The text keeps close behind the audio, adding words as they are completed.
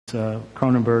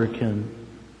Kronenberger can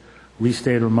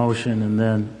restate her motion, and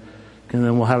then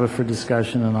we'll have it for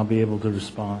discussion, and I'll be able to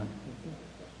respond.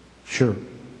 Sure.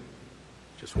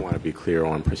 Just want to be clear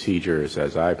on procedures,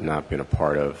 as I've not been a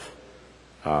part of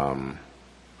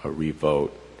a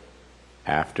revote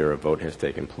after a vote has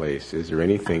taken place. Is there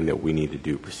anything that we need to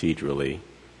do procedurally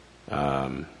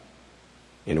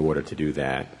in order to do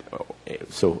that?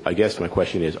 So I guess my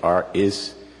question is, are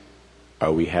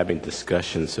we having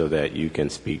discussion so that you can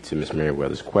speak to Ms.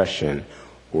 Merriweather's question,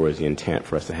 or is the intent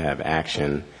for us to have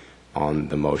action on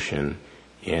the motion?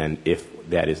 And if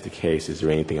that is the case, is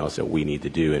there anything else that we need to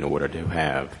do in order to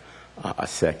have a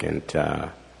second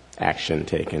action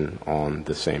taken on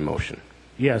the same motion?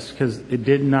 Yes, because it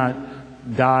did not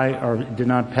die, or it did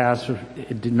not pass.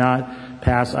 It did not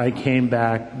pass. I came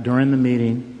back during the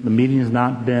meeting. The meeting has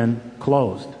not been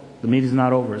closed. The meeting's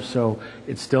not over. So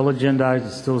it's still agendized.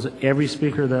 It's still every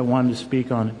speaker that wanted to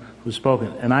speak on it who's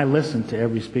spoken. And I listened to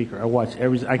every speaker. I watched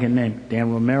every. I can name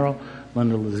Dan Romero,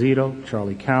 Linda Lozito,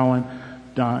 Charlie Cowan,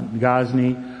 Don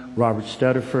Gosney, Robert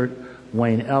Stutterford,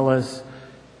 Wayne Ellis,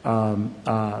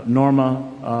 Norma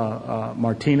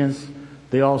Martinez.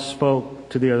 They all spoke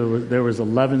to there was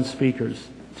 11 speakers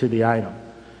to the item.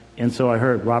 And so I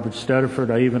heard Robert Stutterford.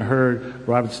 I even heard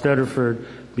Robert Stutterford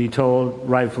be told,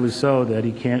 rightfully so, that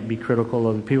he can't be critical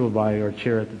of the people by our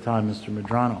chair at the time, Mr.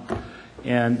 Medrano.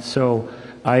 And so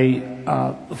I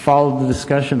followed the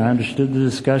discussion. I understood the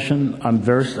discussion. I'm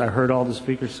versed. I heard all the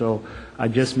speakers. So I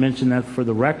just mentioned that for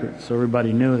the record, so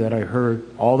everybody knew that I heard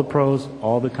all the pros,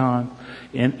 all the cons,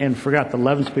 and forgot the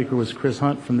 11th speaker was Chris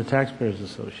Hunt from the Taxpayers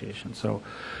Association. So,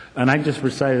 and I just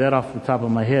recited that off the top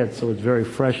of my head, so it's very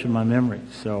fresh in my memory.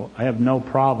 So I have no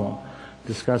problem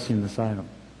discussing this item.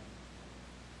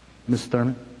 Ms.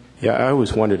 Thurman? Yeah, I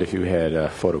always wondered if you had a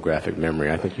photographic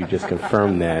memory. I think you just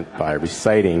confirmed that by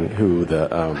reciting who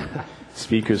the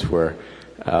speakers were.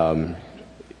 And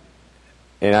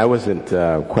I wasn't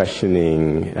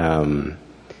questioning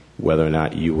whether or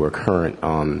not you were current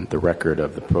on the record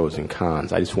of the pros and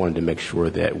cons. I just wanted to make sure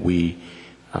that we,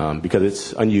 because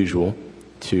it's unusual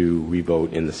to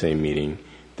revote in the same meeting,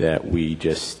 that we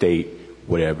just state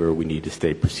whatever we need to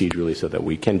state procedurally so that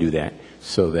we can do that,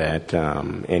 so that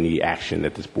any action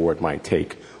that this board might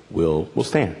take will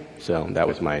stand. So that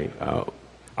was my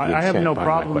I have no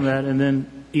problem with that, and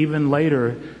then even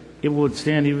later it would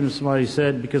stand even if somebody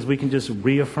said, because we can just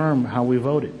reaffirm how we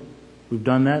voted. We've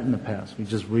done that in the past. We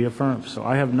just reaffirm. So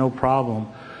I have no problem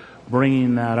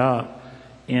bringing that up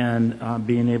and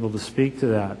being able to speak to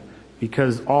that,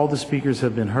 because all the speakers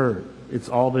have been heard. It's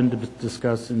all been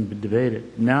discussed and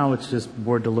debated. Now it's just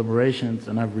board deliberations,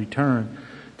 and I've returned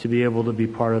to be able to be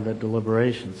part of that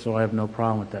deliberation. So I have no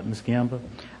problem with that. Ms. Gamba?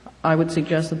 I would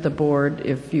suggest that the board,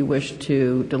 if you wish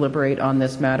to deliberate on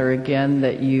this matter again,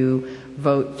 that you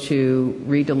vote to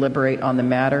redeliberate on the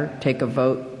matter, take a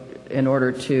vote in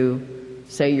order to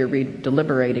say you're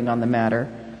deliberating on the matter,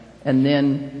 and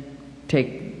then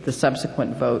take the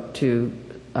subsequent vote to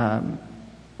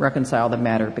reconcile the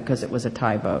matter, because it was a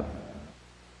tie vote.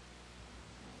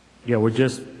 Yeah, we're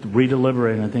just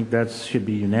redeliberating. I think that should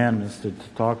be unanimous to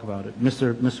talk about it.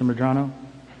 Mr. Medrano?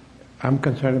 I'm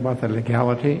concerned about the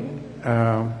legality.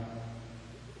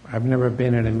 I've never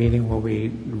been in a meeting where we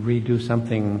redo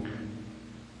something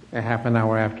a half an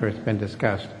hour after it's been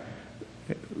discussed.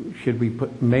 Should we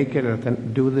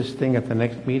do this thing at the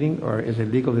next meeting, or is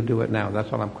it legal to do it now?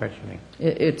 That's all I'm questioning.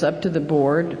 It's up to the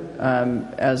board.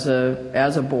 As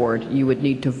a board, you would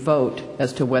need to vote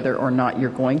as to whether or not you're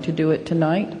going to do it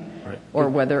tonight, right, or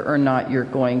whether or not you're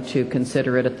going to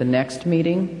consider it at the next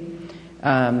meeting.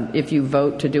 If you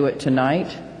vote to do it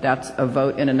tonight, that's a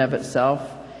vote in and of itself,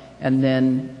 and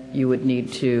then you would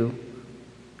need to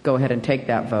go ahead and take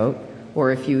that vote. Or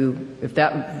if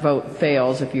that vote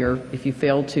fails, if you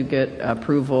fail to get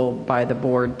approval by the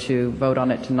board to vote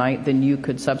on it tonight, then you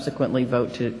could subsequently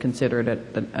vote to consider it at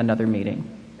another meeting.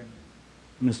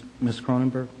 Ms.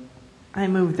 Kronenberger? I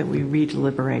move that we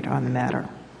redeliberate on the matter.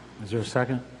 Is there a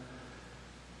second?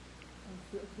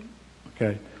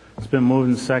 Okay. It's been moved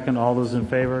and second. All those in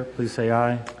favor, please say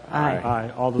aye. Aye.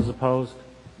 Aye. All those opposed?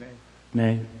 Nay.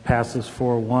 Nay. Passes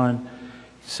 4-1.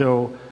 So